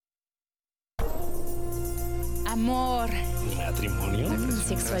amor, matrimonio,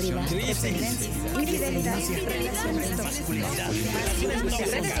 sexualidad, infidelidad.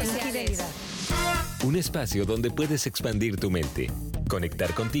 Un espacio donde puedes expandir tu mente,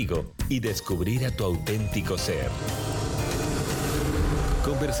 conectar contigo y descubrir a tu auténtico ser.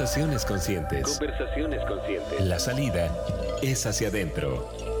 Conversaciones conscientes. Conversaciones conscientes. La salida es hacia adentro.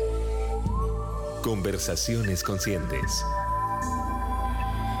 Conversaciones conscientes.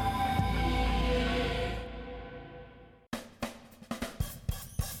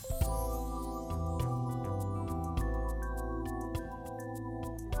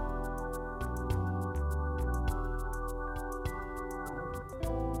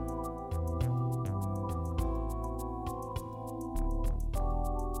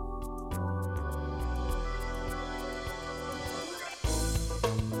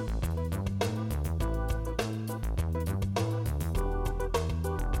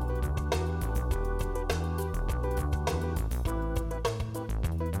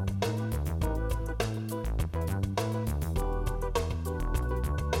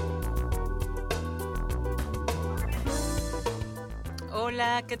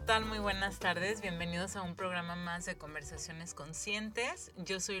 Hola, ¿qué tal? Muy buenas tardes. Bienvenidos a un programa más de Conversaciones Conscientes.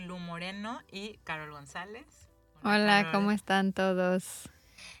 Yo soy Lu Moreno y Carol González. Hola, Carol. ¿cómo están todos?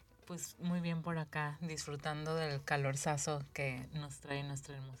 Pues muy bien por acá, disfrutando del calorzazo que nos trae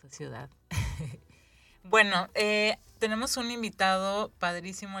nuestra hermosa ciudad. Bueno, tenemos un invitado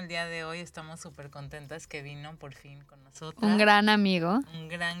padrísimo el día de hoy. Estamos súper contentas que vino por fin con nosotros. Un gran amigo. Un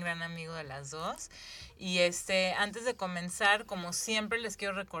gran amigo de las dos. Y antes de comenzar, como siempre, les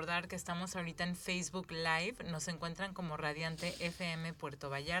quiero recordar que estamos ahorita en Facebook Live. Nos encuentran como Radiante FM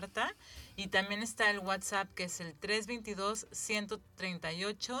Puerto Vallarta. Y también está el WhatsApp, que es el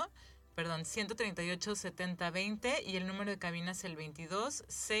 322-138-7020 y el número de cabina es el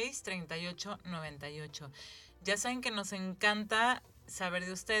 22-638-98. Ya saben que nos encanta saber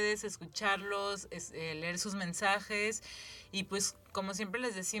de ustedes, escucharlos, leer sus mensajes y pues como siempre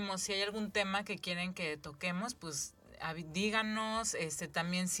les decimos, si hay algún tema que quieren que toquemos, pues díganos,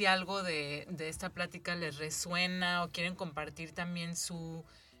 también si algo de esta plática les resuena o quieren compartir también su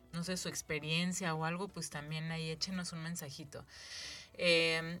experiencia o algo, pues también ahí échenos un mensajito.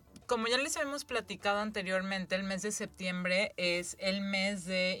 Como ya les habíamos platicado anteriormente, el mes de septiembre es el mes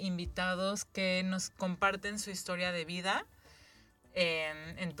de invitados que nos comparten su historia de vida.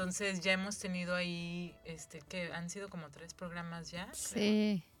 Entonces ya hemos tenido ahí, que han sido como 3 programas ya.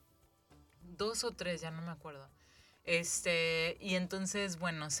 Sí. 2 o 3, ya no me acuerdo. Y entonces,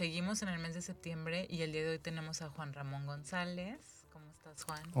 bueno, seguimos en el mes de septiembre y el día de hoy tenemos a Juan Ramón González. ¿Cómo estás,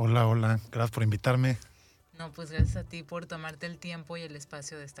 Juan? Hola, gracias por invitarme. No, pues gracias a ti por tomarte el tiempo y el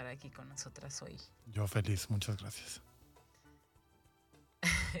espacio de estar aquí con nosotras hoy. Yo feliz, muchas gracias.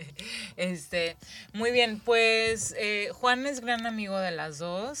 Muy bien, pues Juan es gran amigo de las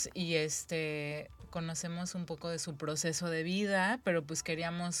dos y conocemos un poco de su proceso de vida, pero pues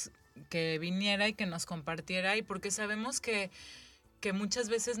queríamos que viniera y que nos compartiera, y porque sabemos que muchas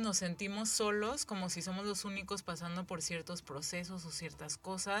veces nos sentimos solos, como si somos los únicos pasando por ciertos procesos o ciertas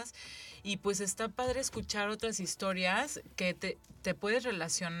cosas, y pues está padre escuchar otras historias que te puedes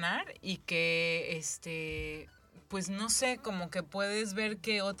relacionar y que pues no sé, como que puedes ver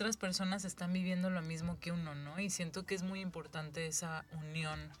que otras personas están viviendo lo mismo que uno, ¿no? Y siento que es muy importante esa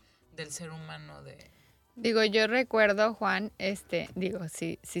unión del ser humano Digo, yo recuerdo, Juan,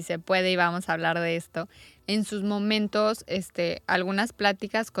 si se puede y vamos a hablar de esto, en sus momentos, algunas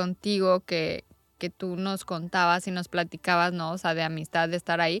pláticas contigo que tú nos contabas y nos platicabas, ¿no? O sea, de amistad, de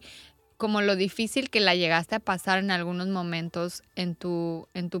estar ahí, como lo difícil que la llegaste a pasar en algunos momentos en tu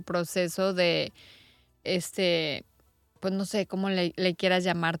proceso de, pues no sé, cómo le quieras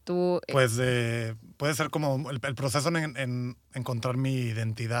llamar tú. Pues puede ser como el proceso en encontrar mi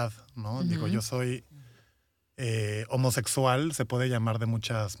identidad, ¿no? Uh-huh. Digo, yo soy homosexual, se puede llamar de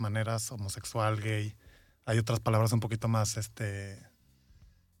muchas maneras, homosexual, gay. Hay otras palabras un poquito más, que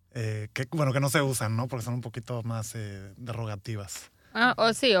no se usan, ¿no? Porque son un poquito más derogativas.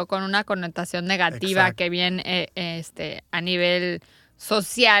 O con una connotación negativa. Exacto. Que bien a nivel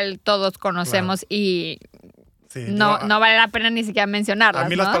social todos conocemos, claro. Y sí, no vale la pena ni siquiera mencionarlas. A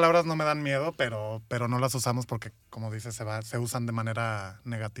mí, ¿no? Las palabras no me dan miedo, pero no las usamos porque, como dices, se usan de manera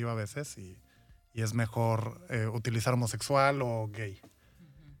negativa a veces y es mejor utilizar homosexual o gay.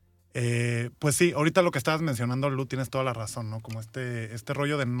 Uh-huh. Pues sí, ahorita lo que estabas mencionando, Lu, tienes toda la razón, ¿no? Como este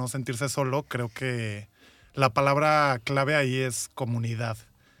rollo de no sentirse solo, creo que la palabra clave ahí es comunidad.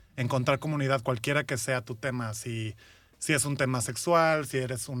 Encontrar comunidad, cualquiera que sea tu tema. Si es un tema sexual, si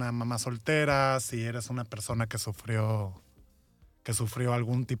eres una mamá soltera, si eres una persona que sufrió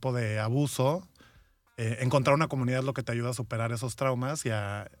algún tipo de abuso, encontrar una comunidad es lo que te ayuda a superar esos traumas y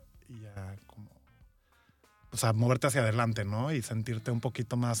a como, o sea, moverte hacia adelante, ¿no? Y sentirte un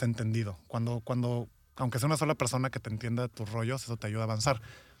poquito más entendido. Cuando, aunque sea una sola persona que te entienda tus rollos, eso te ayuda a avanzar.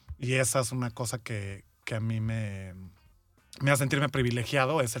 Y esa es una cosa que a mí me hace sentirme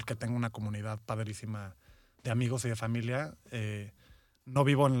privilegiado, es el que tengo una comunidad padrísima de amigos y de familia. No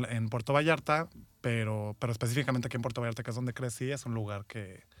vivo en Puerto Vallarta, pero específicamente aquí en Puerto Vallarta, que es donde crecí, es un lugar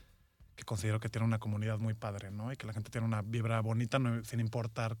que considero que tiene una comunidad muy padre, ¿no? Y que la gente tiene una vibra bonita, sin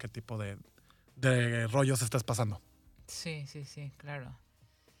importar qué tipo de rollos estés pasando. Sí, claro.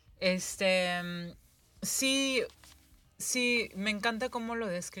 Sí, me encanta cómo lo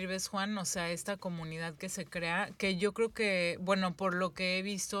describes, Juan, o sea, esta comunidad que se crea, que yo creo que, bueno, por lo que he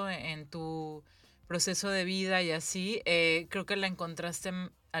visto en tu proceso de vida y así, creo que la encontraste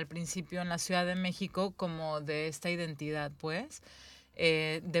al principio en la Ciudad de México como de esta identidad, pues,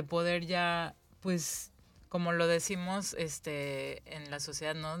 de poder ya, pues, como lo decimos en la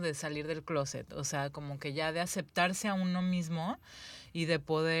sociedad, ¿no? De salir del closet, o sea, como que ya de aceptarse a uno mismo y de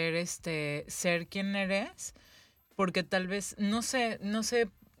poder ser quien eres, porque tal vez, no sé,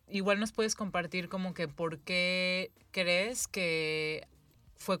 igual nos puedes compartir como que por qué crees que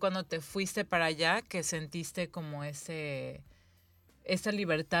fue cuando te fuiste para allá que sentiste como esta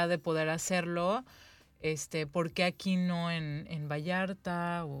libertad de poder hacerlo, ¿por qué aquí no en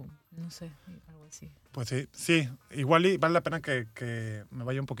Vallarta o no sé, algo así? Pues sí, igual y vale la pena que me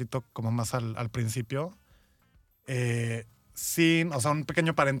vaya un poquito como más al principio. Sí, o sea, un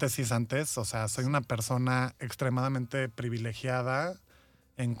pequeño paréntesis antes, o sea, soy una persona extremadamente privilegiada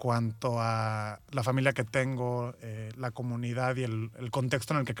en cuanto a la familia que tengo, la comunidad y el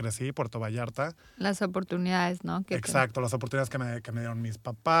contexto en el que crecí, Puerto Vallarta. Las oportunidades, ¿no? Exacto, las oportunidades que me dieron mis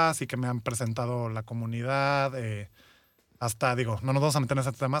papás y que me han presentado la comunidad. Hasta, digo, no nos vamos a meter en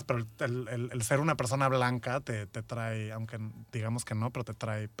esos temas, pero el ser una persona blanca te trae, aunque digamos que no, pero te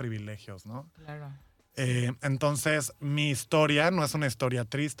trae privilegios, ¿no? Claro. Entonces, mi historia no es una historia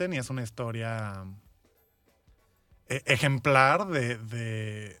triste, ni es una historia ejemplar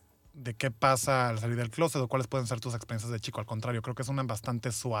de qué pasa al salir del closet o cuáles pueden ser tus experiencias de chico. Al contrario, creo que es una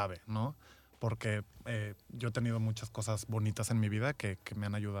bastante suave, ¿no? Porque yo he tenido muchas cosas bonitas en mi vida que me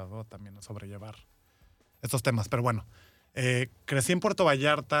han ayudado también a sobrellevar estos temas. Pero bueno, crecí en Puerto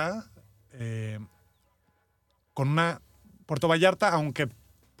Vallarta Puerto Vallarta, aunque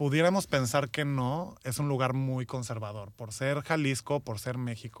pudiéramos pensar que no, es un lugar muy conservador. Por ser Jalisco, por ser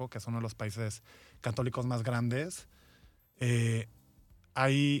México, que es uno de los países católicos más grandes,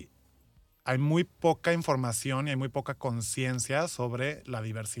 hay muy poca información y hay muy poca conciencia sobre la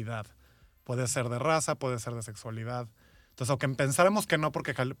diversidad. Puede ser de raza, puede ser de sexualidad. Entonces, aunque pensáramos que no,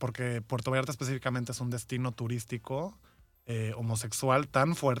 porque Puerto Vallarta específicamente es un destino turístico homosexual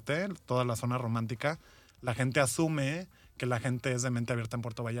tan fuerte, toda la zona romántica, la gente asume que la gente es de mente abierta en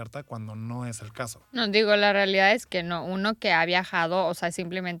Puerto Vallarta cuando no es el caso. No, digo, la realidad es que no. Uno que ha viajado, o sea,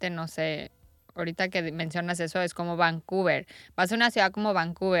 simplemente no sé, ahorita que mencionas eso, es como Vancouver. Vas a una ciudad como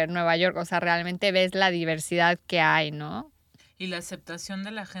Vancouver, Nueva York, o sea, realmente ves la diversidad que hay, ¿no? Y la aceptación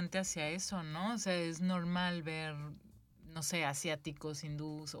de la gente hacia eso, ¿no? O sea, es normal ver, no sé, asiáticos,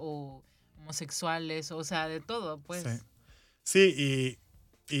 hindús o homosexuales, o sea, de todo, pues. Sí,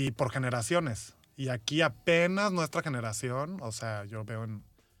 y por generaciones. Y aquí apenas nuestra generación, o sea, yo veo en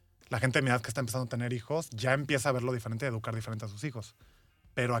la gente de mi edad que está empezando a tener hijos, ya empieza a verlo diferente y a educar diferente a sus hijos.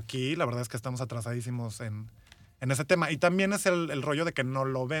 Pero aquí la verdad es que estamos atrasadísimos en ese tema. Y también es el rollo de que no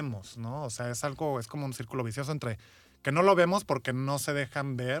lo vemos, ¿no? O sea, es como un círculo vicioso entre que no lo vemos porque no se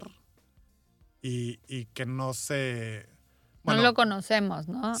dejan ver y que no se... Bueno, no lo conocemos,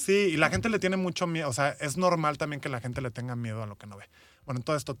 ¿no? Sí, y la gente le tiene mucho miedo. O sea, es normal también que la gente le tenga miedo a lo que no ve. Bueno,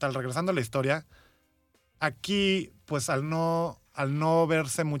 entonces, total, regresando a la historia, aquí, pues al no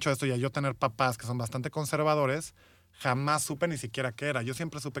verse mucho esto y a yo tener papás que son bastante conservadores, jamás supe ni siquiera qué era. Yo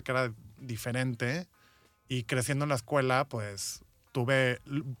siempre supe que era diferente y creciendo en la escuela, pues tuve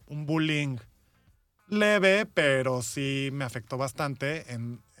un bullying leve, pero sí me afectó bastante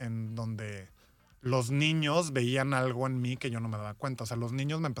en donde los niños veían algo en mí que yo no me daba cuenta. O sea, los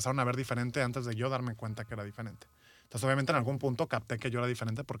niños me empezaron a ver diferente antes de yo darme cuenta que era diferente. Entonces, obviamente, en algún punto capté que yo era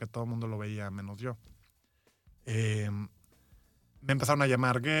diferente porque todo el mundo lo veía menos yo. Me empezaron a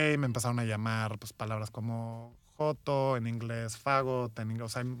llamar gay, me empezaron a llamar pues, palabras como joto, en inglés fagot, en inglés, o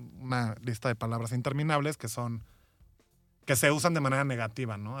sea, hay una lista de palabras interminables que se usan de manera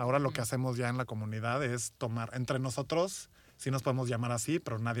negativa, ¿no? Ahora lo que hacemos ya en la comunidad es tomar, entre nosotros sí nos podemos llamar así,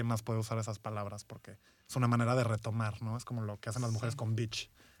 pero nadie más puede usar esas palabras porque es una manera de retomar, ¿no? Es como lo que hacen las mujeres con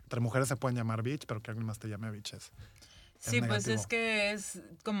bitch. Entre mujeres se pueden llamar bitch, pero que alguien más te llame bitches. Sí, pues negativo. es que es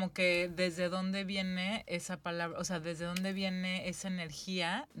como que desde dónde viene esa palabra, o sea, desde dónde viene esa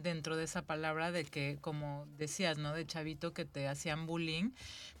energía dentro de esa palabra de que, como decías, ¿no? De chavito que te hacían bullying,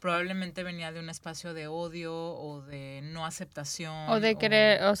 probablemente venía de un espacio de odio o de no aceptación. O de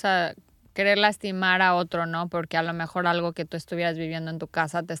querer, o sea, querer lastimar a otro, ¿no? Porque a lo mejor algo que tú estuvieras viviendo en tu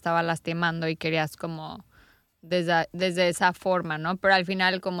casa te estaba lastimando y querías como desde esa forma, ¿no? Pero al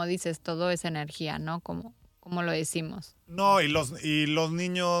final, como dices, todo es energía, ¿no? Como lo decimos. No, y los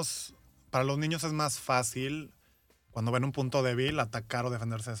niños, para los niños es más fácil cuando ven un punto débil atacar o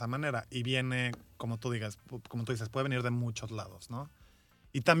defenderse de esa manera. Y viene, como tú dices, puede venir de muchos lados, ¿no?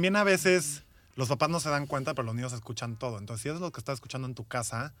 Y también a veces los papás no se dan cuenta, pero los niños escuchan todo. Entonces, si eso es lo que estás escuchando en tu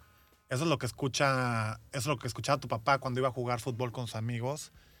casa, eso es lo que escuchaba tu papá cuando iba a jugar fútbol con sus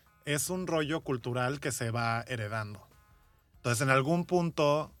amigos, es un rollo cultural que se va heredando. Entonces, en algún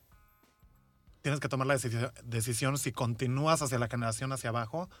punto tienes que tomar la decisión si continúas hacia la generación hacia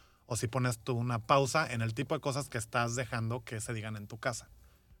abajo o si pones tú una pausa en el tipo de cosas que estás dejando que se digan en tu casa.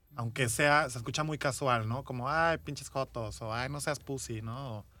 Aunque se escucha muy casual, ¿no? Como, ay, pinches jotos, o ay, no seas pussy,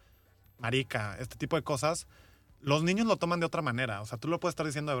 ¿no? O, marica, este tipo de cosas. Los niños lo toman de otra manera. O sea, tú lo puedes estar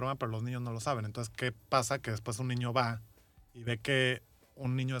diciendo de broma, pero los niños no lo saben. Entonces, ¿qué pasa? Que después un niño va y ve que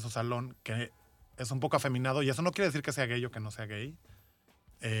un niño de su salón que es un poco afeminado, y eso no quiere decir que sea gay o que no sea gay,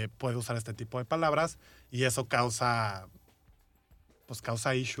 puede usar este tipo de palabras y eso causa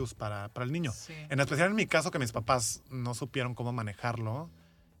issues para el niño. Sí. En especial en mi caso, que mis papás no supieron cómo manejarlo,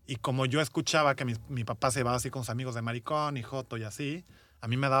 y como yo escuchaba que mi papá se llevaba así con sus amigos de maricón y joto y así, a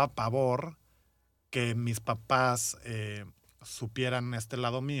mí me daba pavor que mis papás supieran este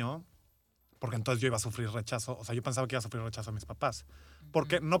lado mío, porque entonces yo iba a sufrir rechazo. O sea, yo pensaba que iba a sufrir rechazo a mis papás.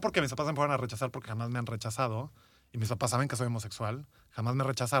 No porque mis papás me fueran a rechazar, porque jamás me han rechazado, y mis papás saben que soy homosexual, jamás me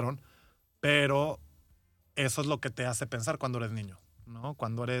rechazaron, pero eso es lo que te hace pensar cuando eres niño, ¿no?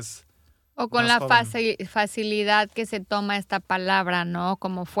 Cuando eres O con más la joven. facilidad que se toma esta palabra, ¿no?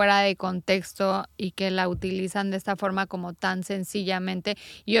 Como fuera de contexto y que la utilizan de esta forma como tan sencillamente.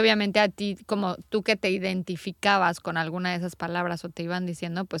 Y obviamente a ti, como tú que te identificabas con alguna de esas palabras o te iban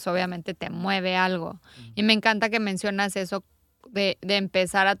diciendo, pues obviamente te mueve algo. Y me encanta que mencionas eso de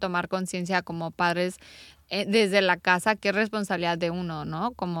empezar a tomar conciencia como padres desde la casa, que es responsabilidad de uno,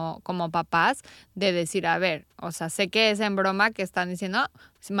 ¿no? Como papás, de decir, a ver, o sea, sé que es en broma que están diciendo,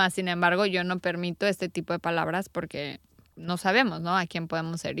 más sin embargo, yo no permito este tipo de palabras porque no sabemos, ¿no? A quién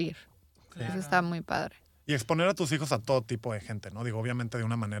podemos herir. Claro. Eso está muy padre. Y exponer a tus hijos a todo tipo de gente, ¿no? Digo, obviamente de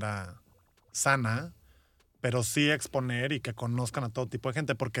una manera sana, pero sí exponer y que conozcan a todo tipo de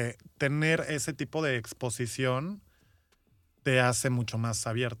gente, porque tener ese tipo de exposición te hace mucho más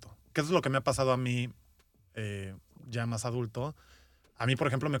abierto. Que eso es lo que me ha pasado a mí ya más adulto. A mí, por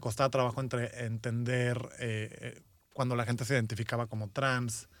ejemplo, me costaba trabajo entender cuando la gente se identificaba como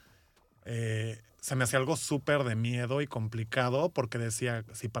trans. Se me hacía algo súper de miedo y complicado porque decía,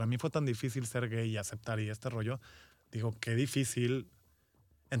 si para mí fue tan difícil ser gay y aceptar y este rollo, digo, qué difícil.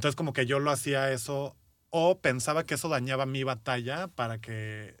 Entonces como que yo lo hacía eso o pensaba que eso dañaba mi batalla para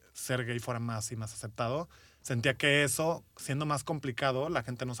que ser gay fuera más y más aceptado. Sentía que eso, siendo más complicado, la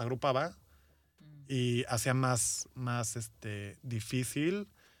gente nos agrupaba y hacía más difícil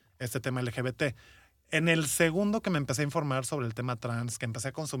este tema LGBT. En el segundo que me empecé a informar sobre el tema trans, que empecé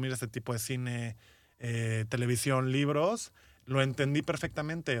a consumir este tipo de cine, televisión, libros, lo entendí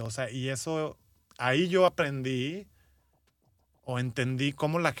perfectamente. O sea, y eso, ahí yo aprendí o entendí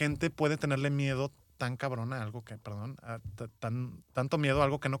cómo la gente puede tenerle miedo tan cabrón a algo que, tanto miedo a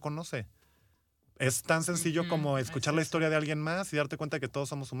algo que no conoce. Es tan sencillo como escuchar la historia de alguien más y darte cuenta de que todos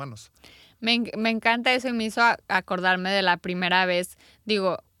somos humanos. Me encanta eso y me hizo acordarme de la primera vez.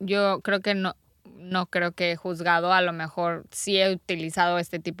 Digo, yo creo que no creo que he juzgado, a lo mejor sí he utilizado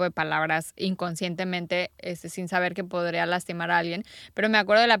este tipo de palabras inconscientemente, sin saber que podría lastimar a alguien, pero me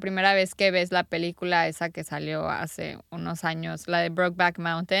acuerdo de la primera vez que ves la película esa que salió hace unos años, la de Brokeback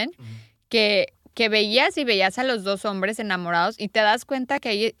Mountain, que veías a los dos hombres enamorados y te das cuenta que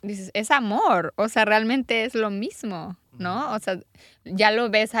ahí dices, es amor, o sea, realmente es lo mismo, ¿no? O sea, ya lo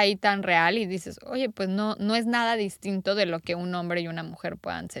ves ahí tan real y dices, oye, pues no es nada distinto de lo que un hombre y una mujer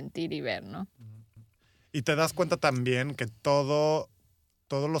puedan sentir y ver, ¿no? Y te das cuenta también que todos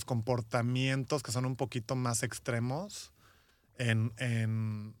los comportamientos que son un poquito más extremos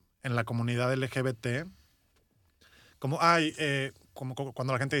en la comunidad LGBT, como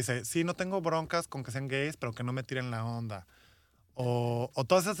cuando la gente dice, sí, no tengo broncas con que sean gays, pero que no me tiren la onda. O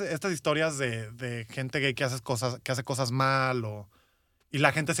todas estas historias de gente gay que hace cosas mal, y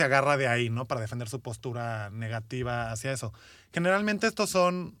la gente se agarra de ahí, ¿no? Para defender su postura negativa hacia eso. Generalmente estos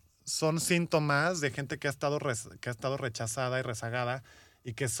son son síntomas de gente que ha estado rechazada y rezagada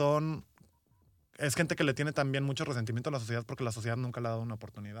y que es gente que le tiene también mucho resentimiento a la sociedad porque la sociedad nunca le ha dado una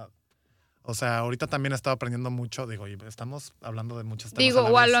oportunidad. O sea, ahorita también he estado aprendiendo mucho, digo, y estamos hablando de muchos temas Digo, a la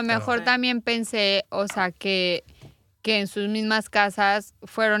o a vez, lo pero- mejor también pensé, o sea, que en sus mismas casas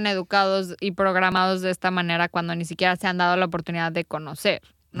fueron educados y programados de esta manera cuando ni siquiera se han dado la oportunidad de conocer,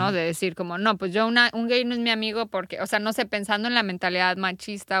 ¿no? Ujú. De decir como, no, pues yo un gay no es mi amigo porque, o sea, no sé, pensando en la mentalidad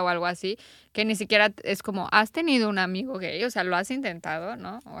machista o algo así, que ni siquiera es como, ¿has tenido un amigo gay? O sea, ¿lo has intentado,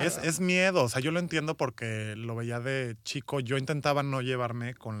 no? O algo. Es miedo, o sea, yo lo entiendo porque lo veía de chico. Yo intentaba no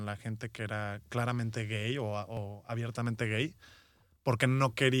llevarme con la gente que era claramente gay o abiertamente gay porque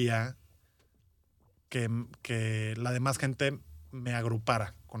no quería que la demás gente me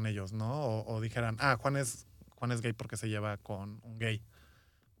agrupara con ellos, ¿no? O dijeran, Juan es gay porque se lleva con un gay.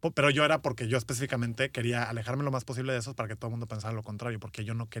 Pero yo era porque yo específicamente quería alejarme lo más posible de esos para que todo el mundo pensara lo contrario, porque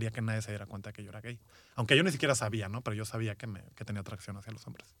yo no quería que nadie se diera cuenta de que yo era gay. Aunque yo ni siquiera sabía, ¿no? Pero yo sabía que tenía atracción hacia los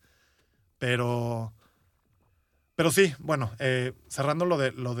hombres. Pero sí, bueno, cerrando lo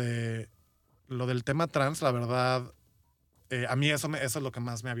del tema trans, la verdad, a mí eso es lo que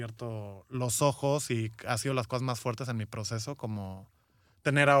más me ha abierto los ojos y ha sido las cosas más fuertes en mi proceso, como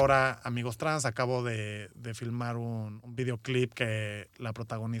tener ahora amigos trans. Acabo de filmar un videoclip que la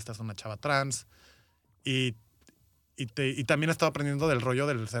protagonista es una chava trans y también he estado aprendiendo del rollo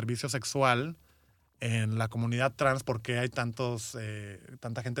del servicio sexual en la comunidad trans porque hay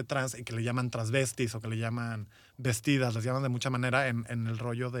tanta gente trans y que le llaman transvestis o que le llaman vestidas, les llaman de mucha manera en el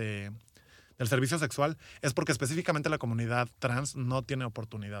rollo del servicio sexual. Es porque específicamente la comunidad trans no tiene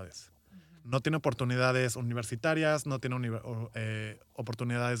oportunidades. No tiene oportunidades universitarias, no tiene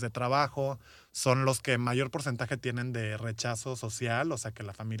oportunidades de trabajo, son los que mayor porcentaje tienen de rechazo social, o sea, que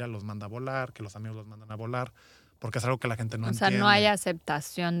la familia los manda a volar, que los amigos los mandan a volar, porque es algo que la gente no entiende. O sea, no hay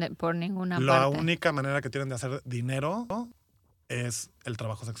aceptación por ninguna La parte. única manera que tienen de hacer dinero es el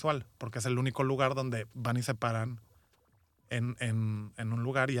trabajo sexual, porque es el único lugar donde van y se paran en un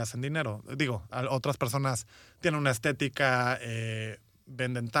lugar y hacen dinero. Digo, otras personas tienen una estética,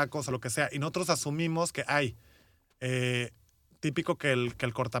 venden tacos o lo que sea, y nosotros asumimos que hay típico que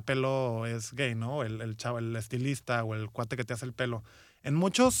el cortapelo es gay, ¿no? El chavo, el estilista o el cuate que te hace el pelo. En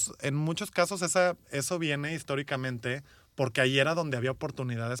muchos casos eso viene históricamente porque ahí era donde había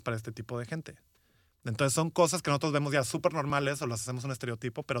oportunidades para este tipo de gente. Entonces son cosas que nosotros vemos ya súper normales o las hacemos un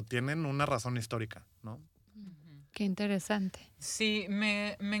estereotipo, pero tienen una razón histórica, ¿no? Qué interesante. Sí,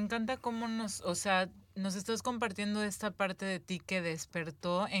 me encanta cómo nos estás compartiendo esta parte de ti que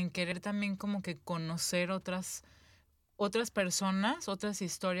despertó en querer también como que conocer otras personas, otras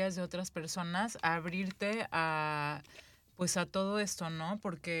historias de otras personas, abrirte a todo esto, ¿no?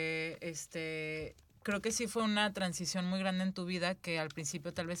 Porque creo que sí fue una transición muy grande en tu vida que al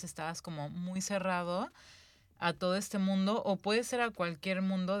principio tal vez estabas como muy cerrado a todo este mundo o puede ser a cualquier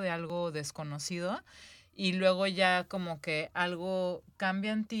mundo de algo desconocido. Y luego ya como que algo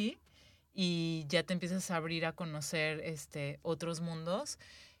cambia en ti y ya te empiezas a abrir a conocer otros mundos.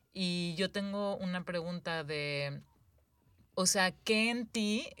 Y yo tengo una pregunta de, o sea, ¿qué en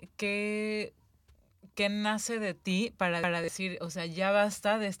ti, qué nace de ti para decir, o sea, ya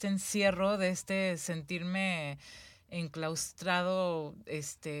basta de este encierro, de sentirme enclaustrado,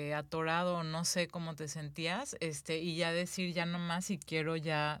 atorado, no sé cómo te sentías, y ya decir ya no más y quiero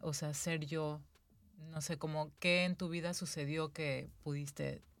ya, o sea, ser yo? No sé, como qué en tu vida sucedió que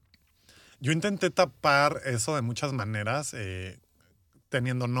pudiste. Yo intenté tapar eso de muchas maneras,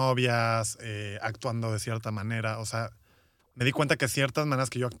 teniendo novias, actuando de cierta manera. O sea, me di cuenta que ciertas maneras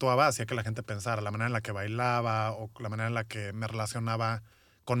que yo actuaba hacía que la gente pensara, la manera en la que bailaba o la manera en la que me relacionaba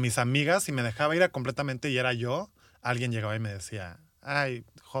con mis amigas y me dejaba ir a completamente y era yo. Alguien llegaba y me decía, ay,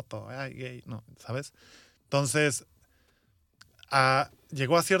 joto, ay, gay, no, ¿sabes? Entonces,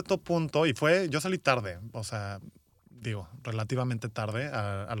 llegó a cierto punto y yo salí tarde, o sea, digo, relativamente tarde,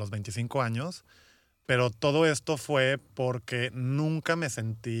 a los 25 años, pero todo esto fue porque nunca me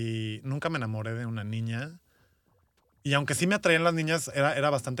enamoré de una niña. Y aunque sí me atraían las niñas, era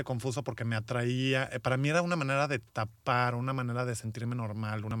bastante confuso porque me atraía, para mí era una manera de tapar, una manera de sentirme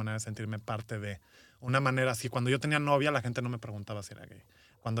normal, una manera de sentirme parte de, una manera así. Cuando yo tenía novia, la gente no me preguntaba si era gay.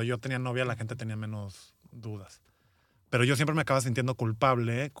 Cuando yo tenía novia, la gente tenía menos dudas. Pero yo siempre me acababa sintiendo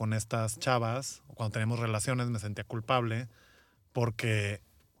culpable con estas chavas. Cuando teníamos relaciones me sentía culpable porque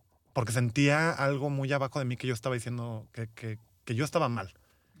sentía algo muy abajo de mí que yo estaba diciendo que yo estaba mal,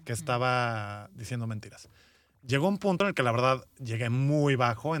 que estaba diciendo mentiras. Llegó un punto en el que la verdad llegué muy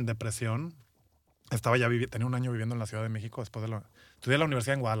bajo en depresión. Tenía un año viviendo en la Ciudad de México. Estudié la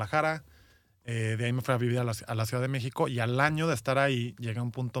universidad en Guadalajara. De ahí me fui a vivir a la Ciudad de México y al año de estar ahí llegué a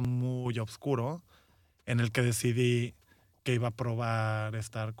un punto muy oscuro en el que decidí que iba a probar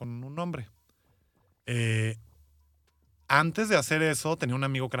estar con un hombre. Antes de hacer eso, tenía un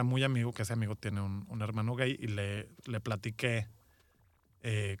amigo que era muy amigo, que ese amigo tiene un hermano gay, y le platiqué.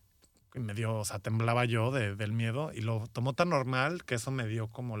 Y me dio, o sea, temblaba yo del miedo, y lo tomó tan normal que eso me dio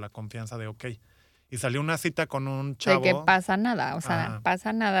como la confianza de, ok. Y salió una cita con un chavo. De que pasa nada, o sea, Ajá.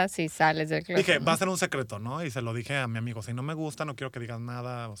 pasa nada si sales del closet. Dije, ¿no? va a ser un secreto, ¿no? Y se lo dije a mi amigo, si no me gusta, no quiero que digas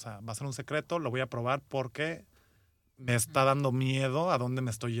nada, o sea, va a ser un secreto, lo voy a probar porque me está dando miedo a dónde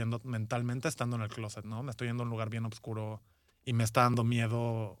me estoy yendo mentalmente estando en el closet, ¿no? Me estoy yendo a un lugar bien oscuro y me está dando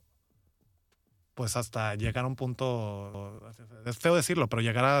miedo, pues hasta llegar a un punto, es feo decirlo, pero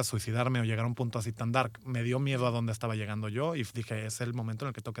llegar a suicidarme o llegar a un punto así tan dark. Me dio miedo a dónde estaba llegando yo y dije, es el momento en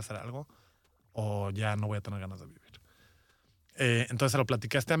el que tengo que hacer algo o ya no voy a tener ganas de vivir. Entonces se lo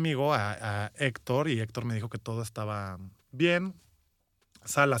platiqué a este amigo, a Héctor, y Héctor me dijo que todo estaba bien.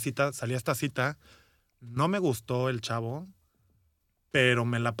 Salí a esta cita, no me gustó el chavo, pero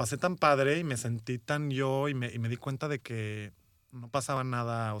me la pasé tan padre y me sentí tan yo y me di cuenta de que no pasaba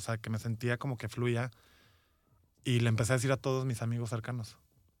nada, o sea, que me sentía como que fluía y le empecé a decir a todos mis amigos cercanos.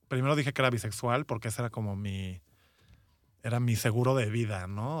 Primero dije que era bisexual porque ese era como era mi seguro de vida,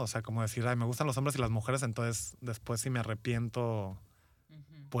 ¿no? O sea, como decir, ay, me gustan los hombres y las mujeres, entonces después si me arrepiento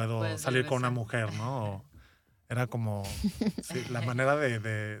puedo Puedes salir con una regresar. mujer, ¿no? Era como sí, la manera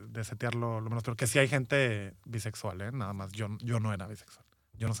de setearlo lo menos peor. Que sí hay gente bisexual, ¿eh? Nada más. Yo no era bisexual.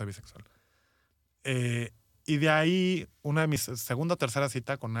 Yo no soy bisexual. Y de ahí, una de mis segunda o tercera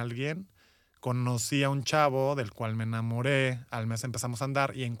cita con alguien, conocí a un chavo del cual me enamoré. Al mes empezamos a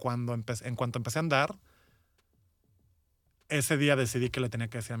andar y en cuanto empecé a andar, ese día decidí que le tenía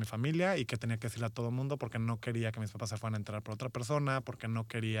que decir a mi familia y que tenía que decirle a todo el mundo porque no quería que mis papás se fueran a enterar por otra persona, porque no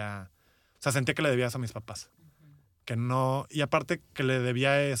quería... O sea, sentía que le debía eso a mis papás. Que no... Y aparte que le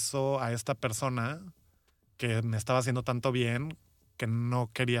debía eso a esta persona que me estaba haciendo tanto bien que no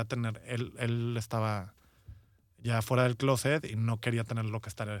quería tener... Él estaba ya fuera del closet y no quería tener lo que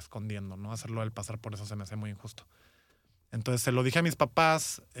estar escondiendo, ¿no? Hacerlo él pasar por eso se me hace muy injusto. Entonces se lo dije a mis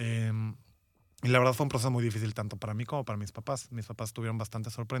papás... y la verdad fue un proceso muy difícil tanto para mí como para mis papás. Mis papás estuvieron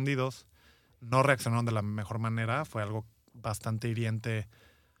bastante sorprendidos. No reaccionaron de la mejor manera. Fue algo bastante hiriente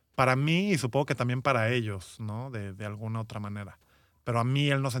para mí y supongo que también para ellos, ¿no? De alguna otra manera. Pero a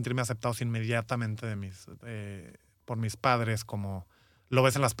mí el no sentirme aceptados inmediatamente por mis padres, como lo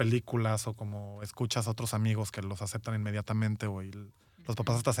ves en las películas o como escuchas a otros amigos que los aceptan inmediatamente los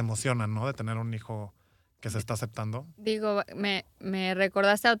papás hasta se emocionan, ¿no? De tener un hijo que se está aceptando. Digo, me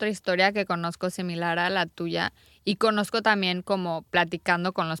recordaste a otra historia que conozco similar a la tuya y conozco también como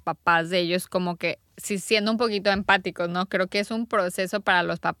platicando con los papás de ellos, como que sí siendo un poquito empáticos, ¿no? Creo que es un proceso para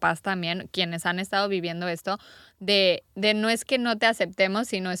los papás también, quienes han estado viviendo esto, de no es que no te aceptemos,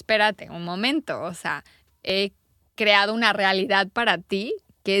 sino espérate un momento, o sea, he creado una realidad para ti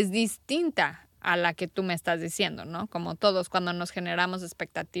que es distinta a la que tú me estás diciendo, ¿no? Como todos cuando nos generamos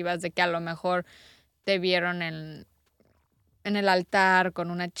expectativas de que a lo mejor te vieron en el altar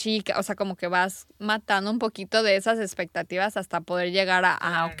con una chica, o sea, como que vas matando un poquito de esas expectativas hasta poder llegar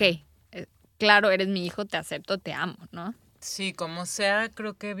ok, claro, eres mi hijo, te acepto, te amo, ¿no? Sí, como sea,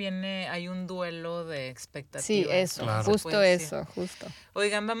 creo que hay un duelo de expectativas. Sí, eso, Claro. justo eso, justo.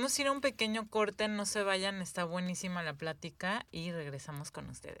 Oigan, vamos a ir a un pequeño corte, no se vayan, está buenísima la plática y regresamos con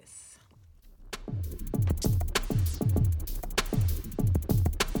ustedes.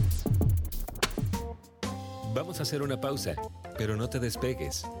 Vamos a hacer una pausa, pero no te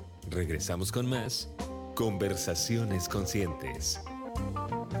despegues. Regresamos con más Conversaciones Conscientes.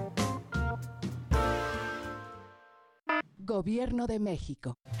 Gobierno de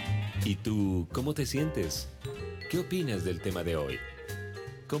México. ¿Y tú cómo te sientes? ¿Qué opinas del tema de hoy?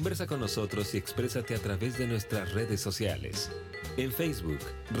 Conversa con nosotros y exprésate a través de nuestras redes sociales. En Facebook,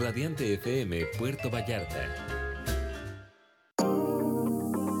 Radiante FM Puerto Vallarta.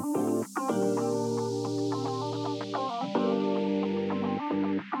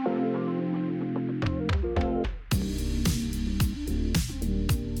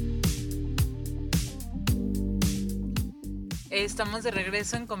 Estamos de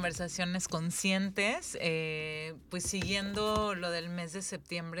regreso en Conversaciones Conscientes, pues siguiendo lo del mes de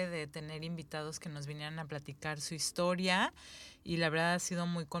septiembre de tener invitados que nos vinieran a platicar su historia y la verdad ha sido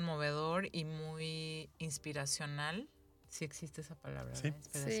muy conmovedor y muy inspiracional. Sí existe esa palabra, Sí.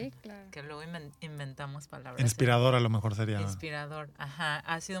 ¿verdad? Sí, claro. Que luego inventamos palabras. Inspirador a lo mejor sería. Inspirador, ajá.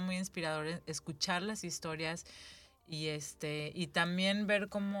 Ha sido muy inspirador escuchar las historias y también ver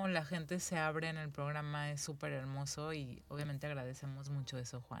cómo la gente se abre en el programa es súper hermoso y obviamente agradecemos mucho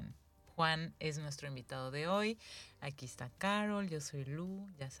eso, Juan. Juan es nuestro invitado de hoy. Aquí está Carol, yo soy Lu,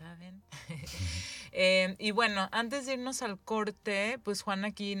 ya saben. Y bueno, antes de irnos al corte, pues Juan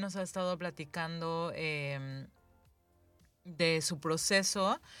aquí nos ha estado platicando de su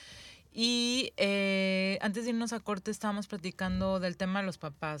proceso. Y antes de irnos a corte estábamos platicando del tema de los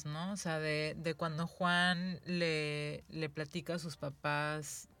papás, ¿no? O sea, de cuando Juan le platica a sus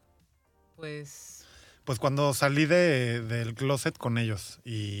papás, pues... Pues cuando salí del closet con ellos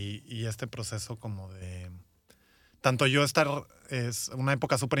y este proceso como de... Tanto yo es una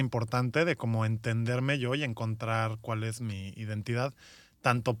época súper importante de como entenderme yo y encontrar cuál es mi identidad,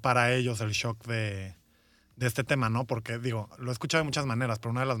 tanto para ellos el shock de este tema, ¿no? Porque, digo, lo he escuchado de muchas maneras,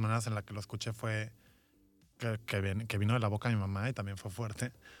 pero una de las maneras en la que lo escuché fue que vino de la boca de mi mamá y también fue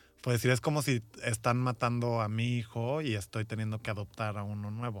fuerte. Fue decir, es como si están matando a mi hijo y estoy teniendo que adoptar a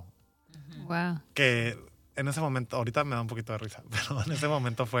uno nuevo. Wow. Que en ese momento, ahorita me da un poquito de risa, pero en ese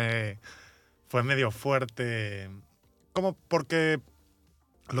momento fue medio fuerte. Como porque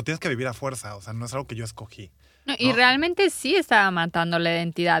lo tienes que vivir a fuerza, o sea, no es algo que yo escogí. No, y ¿no? realmente sí estaba matando la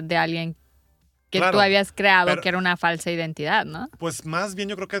identidad de alguien que Claro, tú habías creado, pero- que era una falsa identidad, ¿no? Pues más bien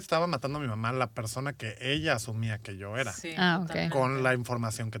yo creo que estaba matando a mi mamá, la persona que ella asumía que yo era. Sí, Ah, ok. totalmente. Con la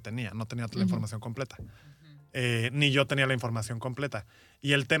información que tenía. No tenía la información completa. Ni yo tenía la información completa.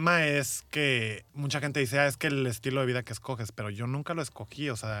 Y el tema es que mucha gente dice, es que el estilo de vida que escoges, pero yo nunca lo escogí.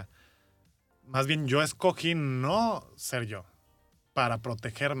 O sea, más bien yo escogí no ser yo para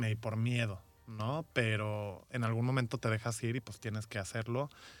protegerme y por miedo, ¿no? Pero en algún momento te dejas ir y pues tienes que hacerlo.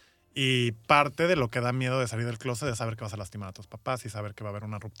 Y parte de lo que da miedo de salir del closet es saber que vas a lastimar a tus papás y saber que va a haber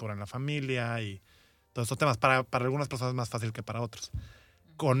una ruptura en la familia y todos estos temas. Para algunas personas es más fácil que para otros.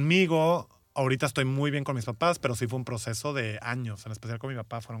 Conmigo, ahorita estoy muy bien con mis papás, pero sí fue un proceso de años. En especial con mi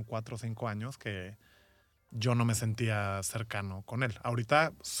papá fueron 4 o 5 años que yo no me sentía cercano con él.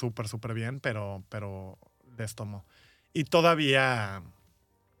 Ahorita súper, súper bien, pero les tomó. Y todavía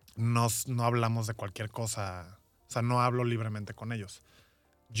no hablamos de cualquier cosa. O sea, no hablo libremente con ellos.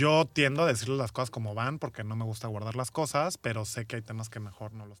 Yo tiendo a decirles las cosas como van porque no me gusta guardar las cosas, pero sé que hay temas que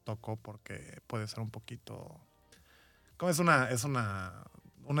mejor no los toco porque puede ser un poquito... Como es una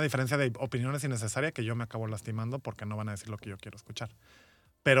diferencia de opiniones innecesaria que yo me acabo lastimando porque no van a decir lo que yo quiero escuchar.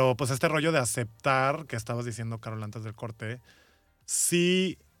 Pero pues este rollo de aceptar, que estabas diciendo, Carol, antes del corte,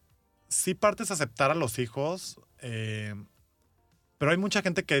 sí partes a aceptar a los hijos, pero hay mucha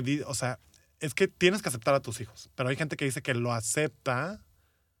gente que o sea, es que tienes que aceptar a tus hijos, pero hay gente que dice que lo acepta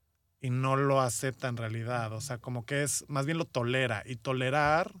y no lo acepta en realidad. O sea, como que es, más bien lo tolera. Y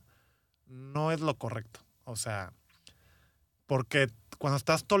tolerar no es lo correcto. O sea, porque cuando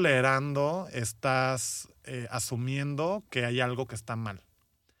estás tolerando, estás asumiendo que hay algo que está mal.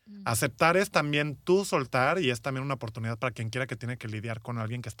 Aceptar es también tú soltar y es también una oportunidad para quien quiera que tiene que lidiar con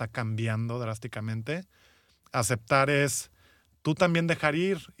alguien que está cambiando drásticamente. Aceptar es tú también dejar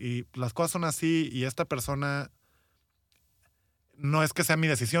ir y las cosas son así y esta persona... No es que sea mi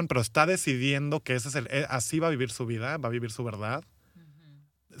decisión, pero está decidiendo que así va a vivir su vida, va a vivir su verdad.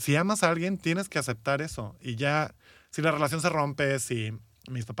 Si amas a alguien, tienes que aceptar eso. Y ya, si la relación se rompe, si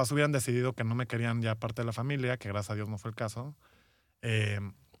mis papás hubieran decidido que no me querían ya parte de la familia, que gracias a Dios no fue el caso,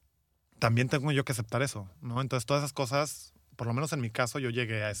 también tengo yo que aceptar eso, ¿no? Entonces, todas esas cosas, por lo menos en mi caso, yo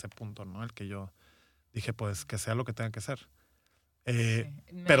llegué a ese punto, ¿no? El que yo dije, pues, que sea lo que tenga que ser.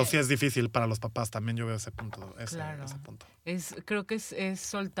 Pero sí es difícil para los papás, también yo veo ese punto. Claro. Ese punto. Creo que es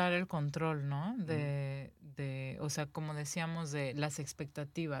soltar el control, ¿no? O sea, como decíamos, de las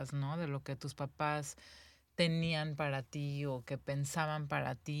expectativas, ¿no? De lo que tus papás tenían para ti o que pensaban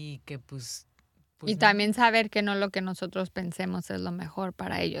para ti, que pues y también saber que no lo que nosotros pensemos es lo mejor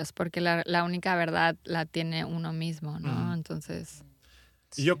para ellos, porque la única verdad la tiene uno mismo, ¿no? Entonces...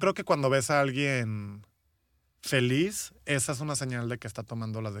 Y yo creo que cuando ves a alguien feliz, esa es una señal de que está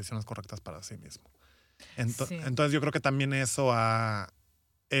tomando las decisiones correctas para sí mismo. Entonces yo creo que también eso ha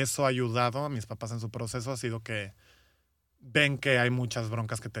ayudado a mis papás en su proceso, ha sido que ven que hay muchas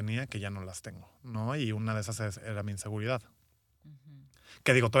broncas que tenía que ya no las tengo, ¿no? Y una de esas era mi inseguridad.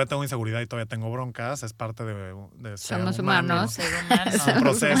 Que digo, todavía tengo inseguridad y todavía tengo broncas, es parte de ser Somos humano. humanos. ser humano. Es un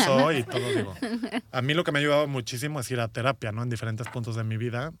proceso y todo, digo. A mí lo que me ha ayudado muchísimo es ir a terapia, ¿no? En diferentes puntos de mi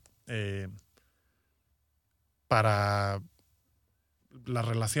vida. Para las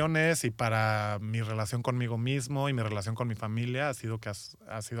relaciones y para mi relación conmigo mismo y mi relación con mi familia ha sido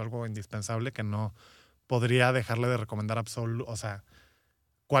algo indispensable que no podría dejarle de recomendar o sea,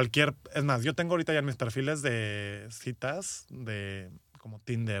 es más, yo tengo ahorita ya en mis perfiles de citas de como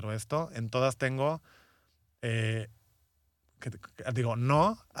Tinder o esto, en todas tengo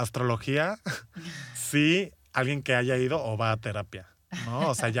no, astrología, sí, alguien que haya ido o va a terapia, ¿no?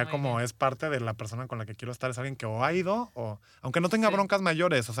 O sea, ya Muy como bien. es parte de la persona con la que quiero estar, es alguien que o ha ido o, aunque no tenga Sí. broncas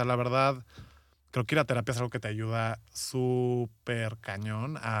mayores, o sea, la verdad, creo que ir a terapia es algo que te ayuda súper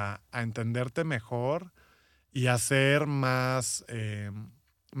cañón a entenderte mejor y a ser más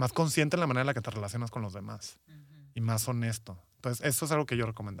consciente en la manera en la que te relacionas con los demás Ujú. y más honesto. Entonces, eso es algo que yo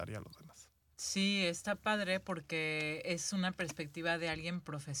recomendaría a los demás. Sí, está padre porque es una perspectiva de alguien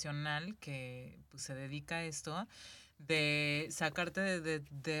profesional que pues, se dedica a esto, de sacarte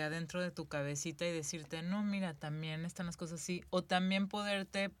de adentro de tu cabecita y decirte, no, mira, también están las cosas así, o también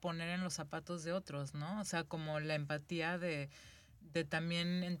poderte poner en los zapatos de otros, ¿no? O sea, como la empatía de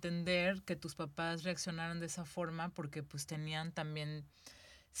también entender que tus papás reaccionaron de esa forma porque pues tenían también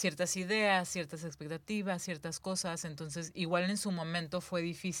ciertas ideas, ciertas expectativas, ciertas cosas. Entonces, igual en su momento fue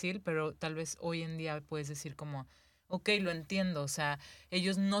difícil, pero tal vez hoy en día puedes decir como, ok, lo entiendo. O sea,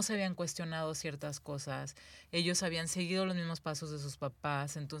 ellos no se habían cuestionado ciertas cosas. Ellos habían seguido los mismos pasos de sus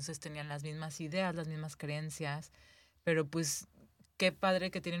papás. Entonces tenían las mismas ideas, las mismas creencias. Pero pues, qué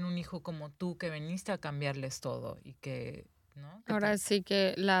padre que tienen un hijo como tú que veniste a cambiarles todo y que, ¿no? Que Ahora sí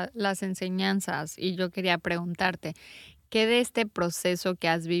que las enseñanzas, y yo quería preguntarte, ¿qué de este proceso que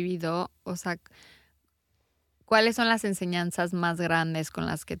has vivido, o sea, cuáles son las enseñanzas más grandes con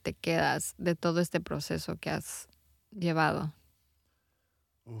las que te quedas de todo este proceso que has llevado?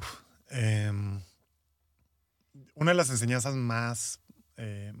 Uf, una de las enseñanzas más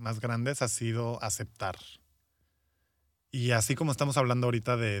grandes ha sido aceptar. Y así como estamos hablando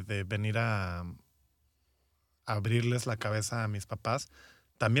ahorita de venir a abrirles la cabeza a mis papás,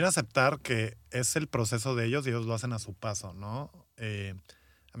 también aceptar que es el proceso de ellos y ellos lo hacen a su paso, ¿no?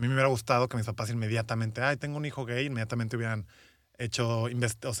 A mí me hubiera gustado que mis papás inmediatamente, ay, tengo un hijo gay, inmediatamente hubieran hecho,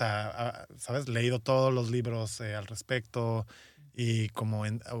 o sea, ¿sabes? Leído todos los libros al respecto y como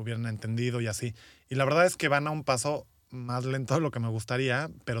hubieran entendido y así. Y la verdad es que van a un paso más lento de lo que me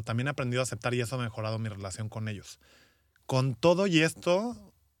gustaría, pero también he aprendido a aceptar y eso ha mejorado mi relación con ellos. Con todo y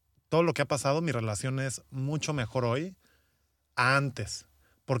esto, todo lo que ha pasado, mi relación es mucho mejor hoy a antes.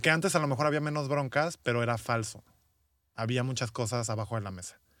 Porque antes a lo mejor había menos broncas, pero era falso. Había muchas cosas abajo de la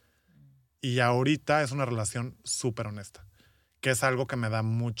mesa. Y ahorita es una relación súper honesta, que es algo que me da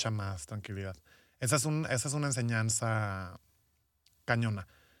mucha más tranquilidad. Esa es una enseñanza cañona.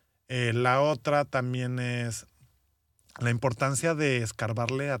 La otra también es la importancia de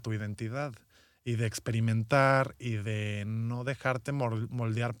escarbarle a tu identidad y de experimentar y de no dejarte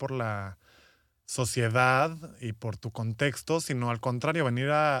moldear por la sociedad y por tu contexto, sino al contrario, venir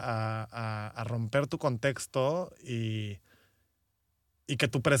a romper tu contexto y que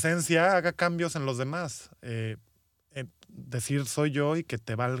tu presencia haga cambios en los demás. Decir soy yo y que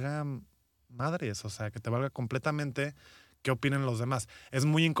te valga madres, o sea, que te valga completamente qué opinen los demás. Es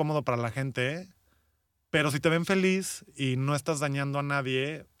muy incómodo para la gente, pero si te ven feliz y no estás dañando a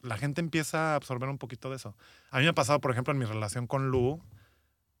nadie, la gente empieza a absorber un poquito de eso. A mí me ha pasado, por ejemplo, en mi relación con Lu,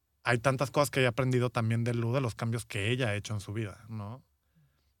 hay tantas cosas que he aprendido también de Lu, de los cambios que ella ha hecho en su vida, ¿no?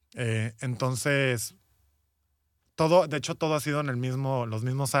 Entonces, de hecho, todo ha sido en los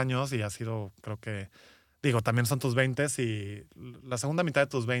mismos años y ha sido, creo que, digo, también son tus 20s y la segunda mitad de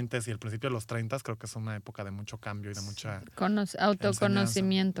tus 20s y el principio de los 30s creo que es una época de mucho cambio y de mucha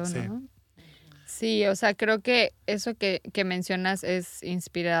Autoconocimiento, enseñanza. ¿no? Sí, o sea, creo que eso que mencionas es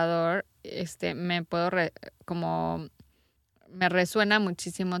inspirador. Como me resuena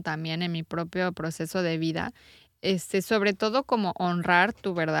muchísimo también en mi propio proceso de vida. Sobre todo como honrar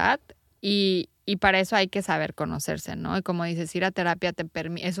tu verdad y para eso hay que saber conocerse, ¿no? Y como dices, ir a terapia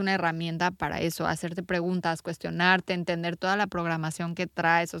es una herramienta para eso, hacerte preguntas, cuestionarte, entender toda la programación que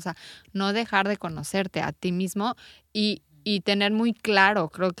traes, o sea, no dejar de conocerte a ti mismo y tener muy claro,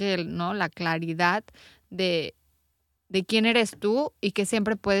 creo que, ¿no? La claridad de quién eres tú y que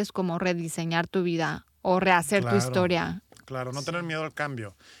siempre puedes como rediseñar tu vida o rehacer tu Claro, historia. claro, no Sí. tener miedo al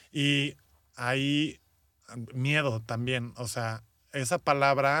cambio. Y hay miedo también, o sea, esa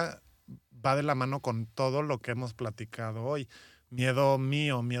palabra va de la mano con todo lo que hemos platicado hoy. Miedo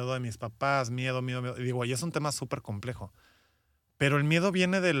mío, miedo de mis papás, miedo mío, miedo. Y digo, y es un tema súper complejo. Pero el miedo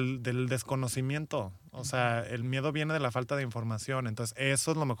viene del desconocimiento, o sea, el miedo viene de la falta de información. Entonces,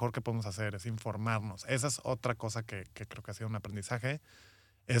 eso es lo mejor que podemos hacer, es informarnos. Esa es otra cosa que creo que ha sido un aprendizaje,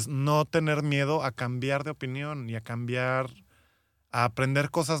 es no tener miedo a cambiar de opinión y a cambiar, a aprender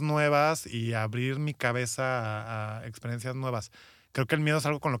cosas nuevas y a abrir mi cabeza a experiencias nuevas. Creo que el miedo es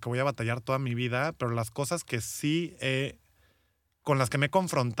algo con lo que voy a batallar toda mi vida, pero las cosas que con las que me he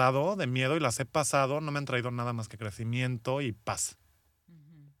confrontado de miedo y las he pasado, no me han traído nada más que crecimiento y paz.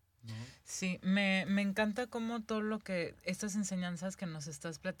 Ujú. ¿No? Sí, me encanta cómo todo lo que, estas enseñanzas que nos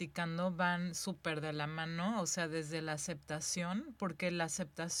estás platicando van súper de la mano, o sea, desde la aceptación, porque la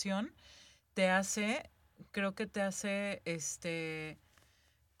aceptación te hace, creo que te hace,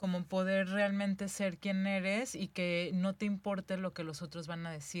 como poder realmente ser quien eres y que no te importe lo que los otros van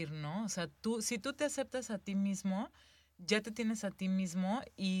a decir, ¿no? O sea, si tú te aceptas a ti mismo, ya te tienes a ti mismo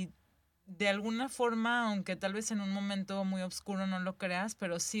y de alguna forma, aunque tal vez en un momento muy oscuro no lo creas,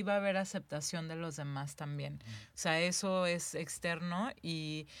 pero sí va a haber aceptación de los demás también. O sea, eso es externo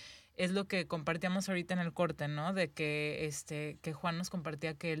y es lo que compartíamos ahorita en el corte, ¿no? De que Juan nos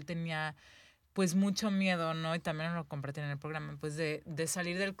compartía que él tenía pues mucho miedo, ¿no? Y también lo compartí en el programa, pues de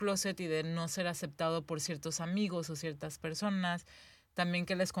salir del closet y de no ser aceptado por ciertos amigos o ciertas personas. También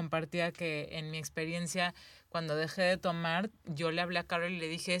que les compartía que en mi experiencia, cuando dejé de tomar, yo le hablé a Carol y le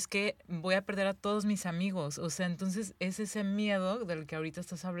dije, es que voy a perder a todos mis amigos. O sea, entonces es ese miedo del que ahorita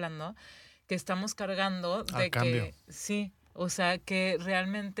estás hablando, que estamos cargando de cambio. que, sí, o sea, que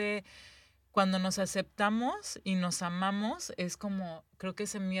realmente cuando nos aceptamos y nos amamos, es como, creo que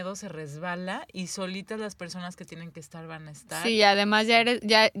ese miedo se resbala y solitas las personas que tienen que estar van a estar. Sí, además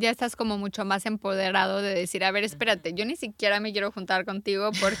ya estás como mucho más empoderado de decir, a ver, espérate, yo ni siquiera me quiero juntar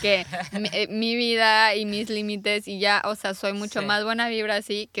contigo porque mi vida y mis límites y ya, o sea, soy mucho más buena vibra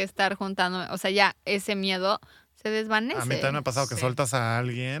así que estar juntándome. O sea, ya ese miedo se desvanece. A mí también me ha pasado que Sí. sueltas a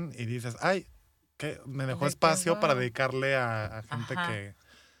alguien y dices, ay, que me dejó ¿De espacio qué para va? dedicarle a gente Ajá. que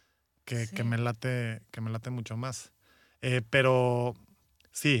Sí. me late mucho más. Pero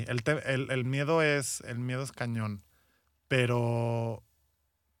sí, el miedo es cañón, pero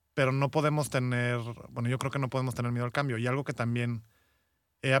no podemos tener, bueno, yo creo que no podemos tener miedo al cambio. Y algo que también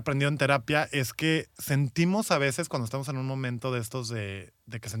he aprendido en terapia es que sentimos a veces cuando estamos en un momento de estos de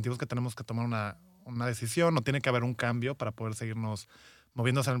que sentimos que tenemos que tomar una decisión o tiene que haber un cambio para poder seguirnos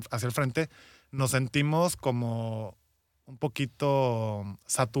moviendo hacia el frente, nos sentimos como un poquito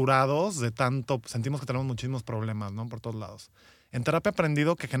saturados de tanto, sentimos que tenemos muchísimos problemas, ¿no? Por todos lados. En terapia he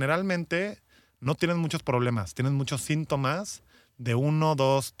aprendido que generalmente no tienes muchos problemas, tienes muchos síntomas de 1,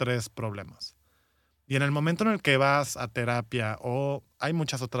 2, 3 problemas. Y en el momento en el que vas a terapia o hay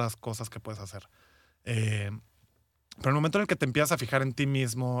muchas otras cosas que puedes hacer, pero en el momento en el que te empiezas a fijar en ti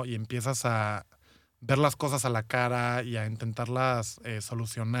mismo y empiezas a ver las cosas a la cara y a intentarlas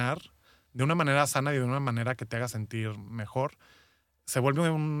solucionar de una manera sana y de una manera que te haga sentir mejor, se vuelve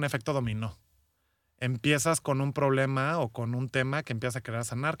un efecto dominó. Empiezas con un problema o con un tema que empiezas a querer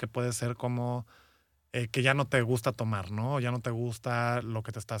sanar, que puede ser como que ya no te gusta tomar, ¿no? Ya no te gusta lo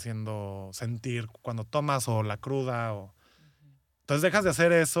que te está haciendo sentir cuando tomas o la cruda. Entonces dejas de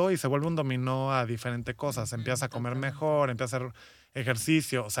hacer eso y se vuelve un dominó a diferentes cosas. Empiezas a comer Totalmente. mejor, empiezas a hacer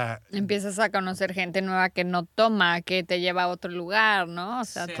ejercicio, o sea... Empiezas a conocer gente nueva que no toma, que te lleva a otro lugar, ¿no? O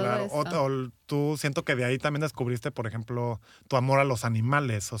sea, Sí. todo Claro, eso. o tú siento que de ahí también descubriste, por ejemplo, tu amor a los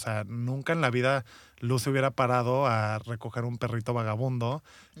animales. O sea, nunca en la vida Luz se hubiera parado a recoger un perrito vagabundo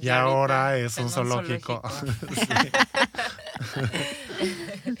y ahora ahorita es un tengo zoológico. Sí.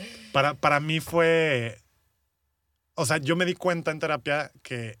 Para mí fue... O sea, yo me di cuenta en terapia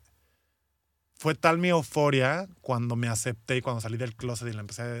que fue tal mi euforia cuando me acepté y cuando salí del closet y le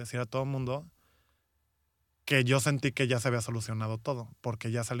empecé a decir a todo el mundo que yo sentí que ya se había solucionado todo, porque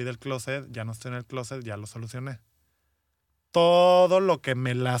ya salí del closet, ya no estoy en el closet, ya lo solucioné. Todo lo que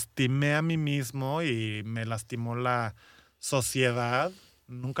me lastimé a mí mismo y me lastimó la sociedad,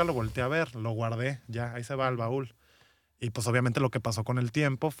 nunca lo volteé a ver, lo guardé, ya, ahí se va al baúl. Y pues obviamente lo que pasó con el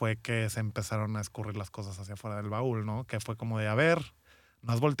tiempo fue que se empezaron a escurrir las cosas hacia afuera del baúl, ¿no? Que fue como de, a ver,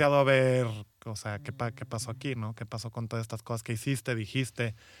 no has volteado a ver, o sea, ¿qué pasó aquí, no? ¿Qué pasó con todas estas cosas que hiciste,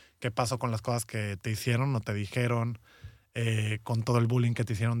 dijiste? ¿Qué pasó con las cosas que te hicieron o te dijeron? Con todo el bullying que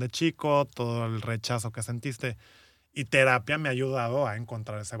te hicieron de chico, todo el rechazo que sentiste. Y terapia me ha ayudado a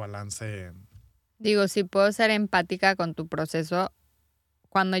encontrar ese balance. Digo, si puedo ser empática con tu proceso,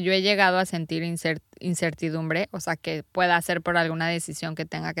 cuando yo he llegado a sentir incertidumbre, o sea, que pueda ser por alguna decisión que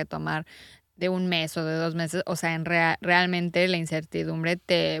tenga que tomar de 1 mes o de 2 meses, o sea, realmente la incertidumbre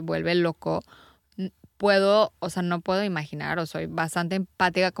te vuelve loco. No puedo imaginar, o soy bastante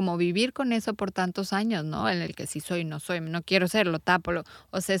empática, como vivir con eso por tantos años, ¿no? En el que sí soy, no soy, no quiero ser, lo tapo.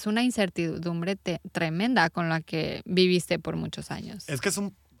 O sea, es una incertidumbre tremenda con la que viviste por muchos años. Es que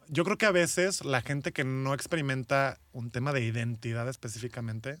yo creo que a veces la gente que no experimenta un tema de identidad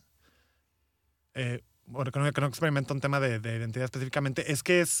específicamente, bueno, que no experimenta un tema de identidad específicamente, es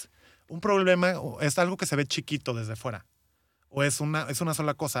que es un problema, es algo que se ve chiquito desde fuera, o es una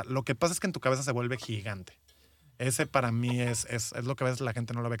sola cosa. Lo que pasa es que en tu cabeza se vuelve gigante. Ese para mí es lo que a veces la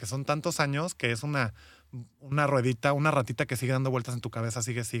gente no lo ve, que son tantos años que es una ruedita, una ratita que sigue dando vueltas en tu cabeza,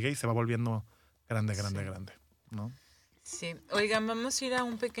 sigue y se va volviendo grande, ¿no? Sí. Oigan, vamos a ir a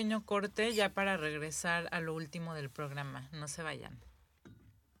un pequeño corte ya para regresar a lo último del programa. No se vayan.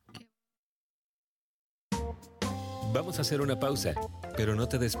 Vamos a hacer una pausa, pero no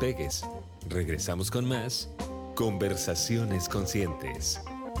te despegues. Regresamos con más Conversaciones Conscientes.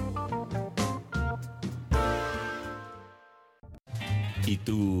 ¿Y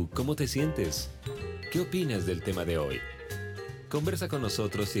tú, cómo te sientes? ¿Qué opinas del tema de hoy? Conversa con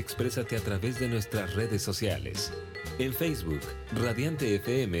nosotros y exprésate a través de nuestras redes sociales. En Facebook, Radiante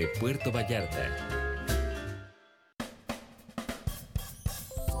FM Puerto Vallarta.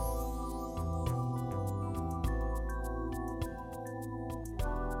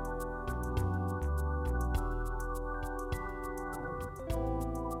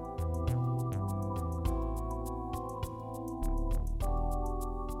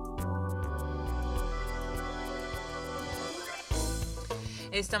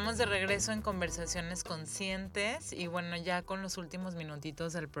 Estamos de regreso en Conversaciones Conscientes y bueno, ya con los últimos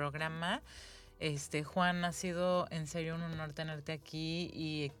minutitos del programa. Juan, ha sido en serio un honor tenerte aquí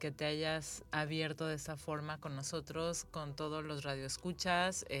y que te hayas abierto de esta forma con nosotros, con todos los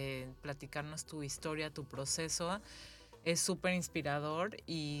radioescuchas, platicarnos tu historia, tu proceso. Es súper inspirador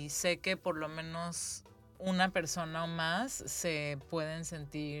y sé que por lo menos una persona o más se pueden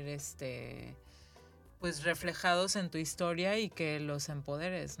sentir pues reflejados en tu historia y que los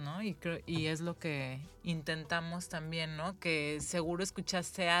empoderes, ¿no? Y es lo que intentamos también, ¿no? Que seguro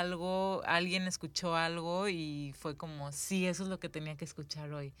escuchaste algo, alguien escuchó algo y fue como, sí, eso es lo que tenía que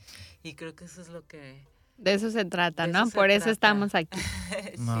escuchar hoy. Y creo que eso es lo que... De eso se trata, de ¿no? eso se Por eso trata. estamos aquí.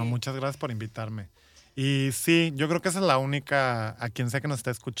 No, Sí. muchas gracias por invitarme. Y sí, yo creo que esa es la única, a quien sea que nos esté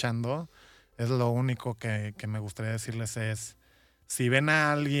escuchando, es lo único que me gustaría decirles es, si ven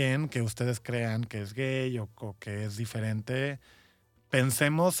a alguien que ustedes crean que es gay o que es diferente,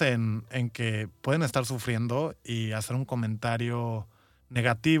 pensemos en que pueden estar sufriendo y hacer un comentario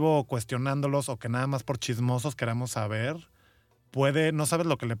negativo o cuestionándolos o que nada más por chismosos queramos saber, no sabes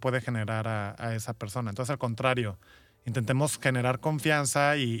lo que le puede generar a esa persona. Entonces, al contrario, intentemos generar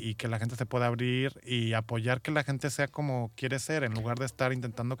confianza y que la gente se pueda abrir y apoyar que la gente sea como quiere ser, en lugar de estar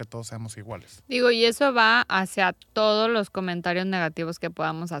intentando que todos seamos iguales. Digo, y eso va hacia todos los comentarios negativos que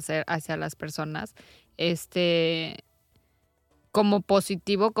podamos hacer hacia las personas, como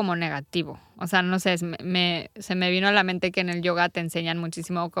positivo, como negativo. O sea, no sé, se me vino a la mente que en el yoga te enseñan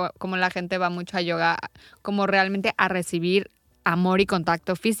muchísimo, como la gente va mucho a yoga, como realmente a recibir amor y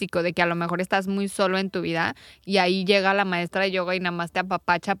contacto físico, de que a lo mejor estás muy solo en tu vida y ahí llega la maestra de yoga y nada más te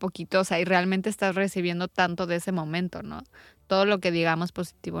apapacha poquito, o sea, y realmente estás recibiendo tanto de ese momento, ¿no? Todo lo que digamos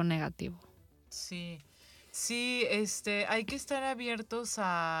positivo o negativo. Sí, sí, hay que estar abiertos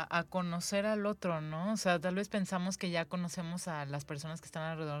a conocer al otro, ¿no? O sea, tal vez pensamos que ya conocemos a las personas que están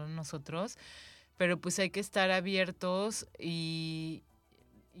alrededor de nosotros, pero pues hay que estar abiertos y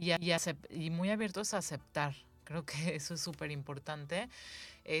muy abiertos a aceptar. Creo que eso es súper importante.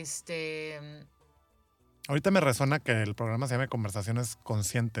 Ahorita me resuena que el programa se llama Conversaciones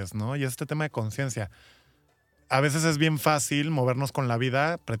Conscientes, ¿no? Y es este tema de conciencia. A veces es bien fácil movernos con la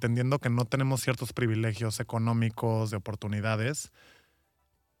vida pretendiendo que no tenemos ciertos privilegios económicos, de oportunidades,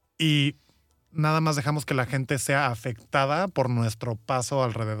 y nada más dejamos que la gente sea afectada por nuestro paso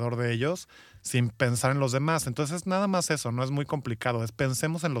alrededor de ellos sin pensar en los demás. Entonces, nada más eso, no es muy complicado, es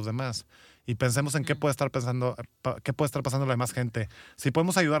pensemos en los demás y pensemos en qué puede estar pasando a la demás gente. Si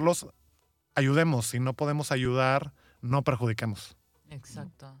podemos ayudarlos, ayudemos. Si no podemos ayudar, no perjudiquemos.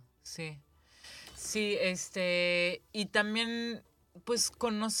 Exacto, sí. Sí, y también, pues,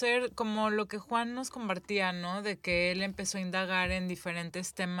 conocer como lo que Juan nos compartía, ¿no? De que él empezó a indagar en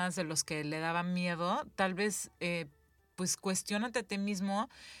diferentes temas de los que le daban miedo. Tal vez, pues, cuestiónate a ti mismo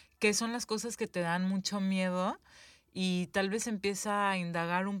qué son las cosas que te dan mucho miedo y tal vez empieza a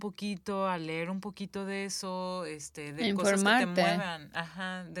indagar un poquito, a leer un poquito de eso, de cosas que te Informarte.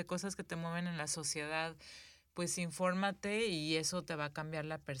 muevan, de cosas que te mueven en la sociedad. Pues infórmate y eso te va a cambiar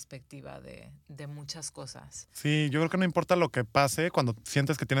la perspectiva de muchas cosas. Sí, yo creo que no importa lo que pase, cuando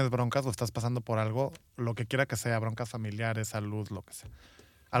sientes que tienes broncas o estás pasando por algo, lo que quiera que sea, broncas familiares, salud, lo que sea.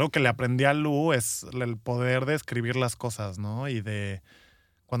 Algo que le aprendí a Lu es el poder de escribir las cosas, ¿no? Y de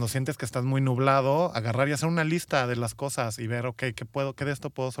cuando sientes que estás muy nublado, agarrar y hacer una lista de las cosas y ver, ok, ¿qué de esto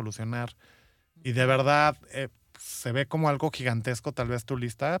puedo solucionar? Y de verdad, se ve como algo gigantesco tal vez tu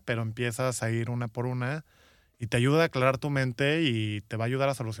lista, pero empiezas a ir una por una y te ayuda a aclarar tu mente y te va a ayudar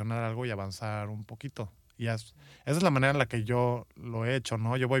a solucionar algo y avanzar un poquito. esa es la manera en la que yo lo he hecho,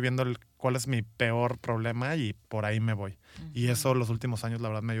 ¿no? Yo voy viendo cuál es mi peor problema y por ahí me voy. Y eso los últimos años, la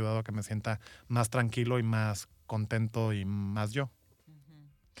verdad, me ha ayudado a que me sienta más tranquilo y más contento y más yo.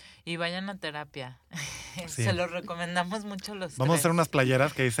 Y vayan a terapia. Sí. Se los recomendamos mucho los Vamos a hacer tres. unas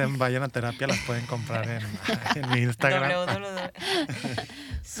playeras que dicen vayan a terapia, las pueden comprar en mi Instagram.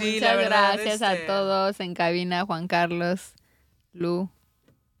 Sí, Muchas la verdad, gracias a todos en cabina, Juan Carlos, Lu.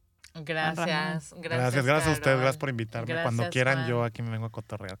 Gracias. Gracias a ustedes, Carol. gracias por invitarme. Gracias, Cuando quieran, Juan. yo aquí me vengo a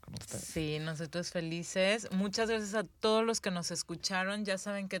cotorrear con ustedes. Sí, nosotros felices. Muchas gracias a todos los que nos escucharon. Ya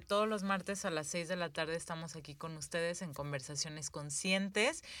saben que todos los martes a las 6 de la tarde estamos aquí con ustedes en Conversaciones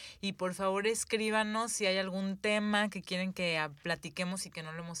Conscientes. Y por favor escríbanos si hay algún tema que quieren que platiquemos y que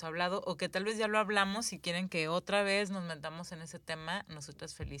no lo hemos hablado, o que tal vez ya lo hablamos y quieren que otra vez nos metamos en ese tema.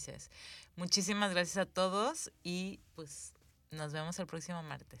 Nosotras felices. Muchísimas gracias a todos y pues nos vemos el próximo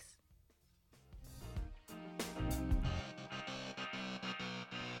martes.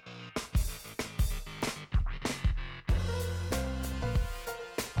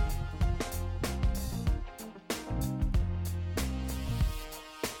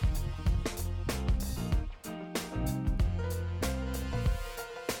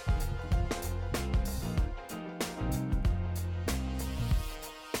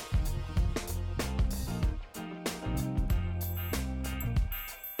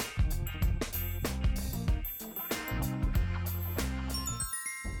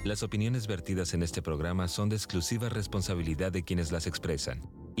 Las opiniones vertidas en este programa son de exclusiva responsabilidad de quienes las expresan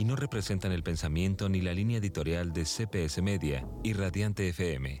y no representan el pensamiento ni la línea editorial de CPS Media y Radiante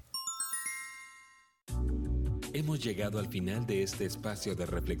FM. Hemos llegado al final de este espacio de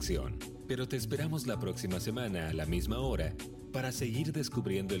reflexión, pero te esperamos la próxima semana a la misma hora para seguir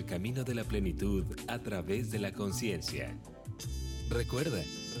descubriendo el camino de la plenitud a través de la conciencia. Recuerda,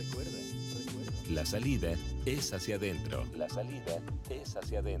 la salida es hacia adentro. La salida es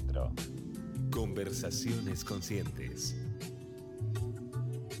hacia adentro. Conversaciones conscientes.